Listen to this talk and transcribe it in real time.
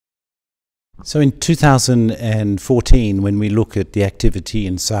So in 2014, when we look at the activity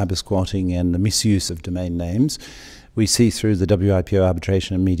in cybersquatting and the misuse of domain names, we see through the WIPO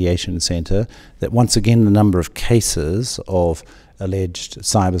Arbitration and Mediation Centre that once again the number of cases of alleged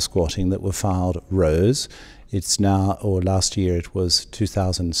cybersquatting that were filed rose. It's now, or last year it was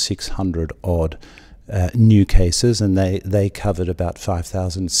 2,600 odd new cases, and they covered about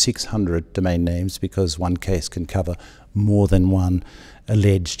 5,600 domain names, because one case can cover more than one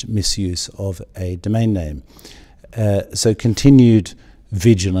alleged misuse of a domain name. So continued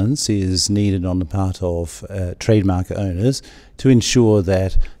vigilance is needed on the part of trademark owners to ensure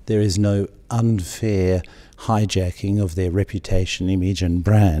that there is no unfair hijacking of their reputation, image and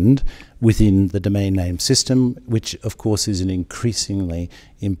brand within the domain name system, which of course is an increasingly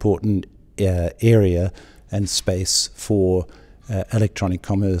important area and space for electronic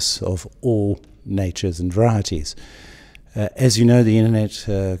commerce of all natures and varieties. As you know, the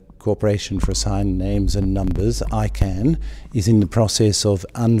Internet Corporation for Assigned Names and Numbers, ICANN, is in the process of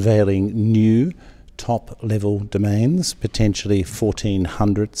unveiling new top-level domains, potentially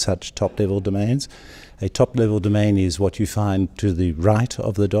 1,400 such top-level domains. A top-level domain is what you find to the right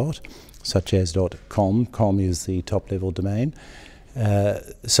of the dot, such as .com. .com is the top-level domain.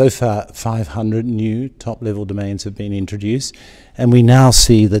 So far, 500 new top-level domains have been introduced, and we now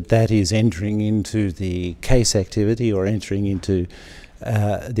see that that is entering into the case activity, or entering into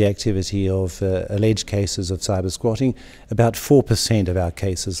the activity of alleged cases of cybersquatting. About 4% of our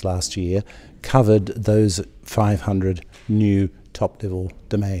cases last year covered those 500 new top-level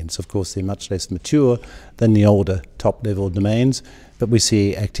domains. Of course, they're much less mature than the older top-level domains, but we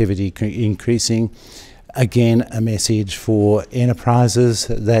see activity increasing. Again, a message for enterprises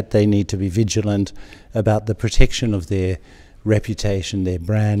that they need to be vigilant about the protection of their reputation, their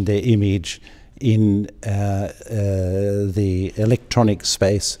brand, their image in the electronic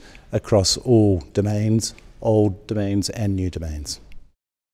space across all domains, old domains and new domains.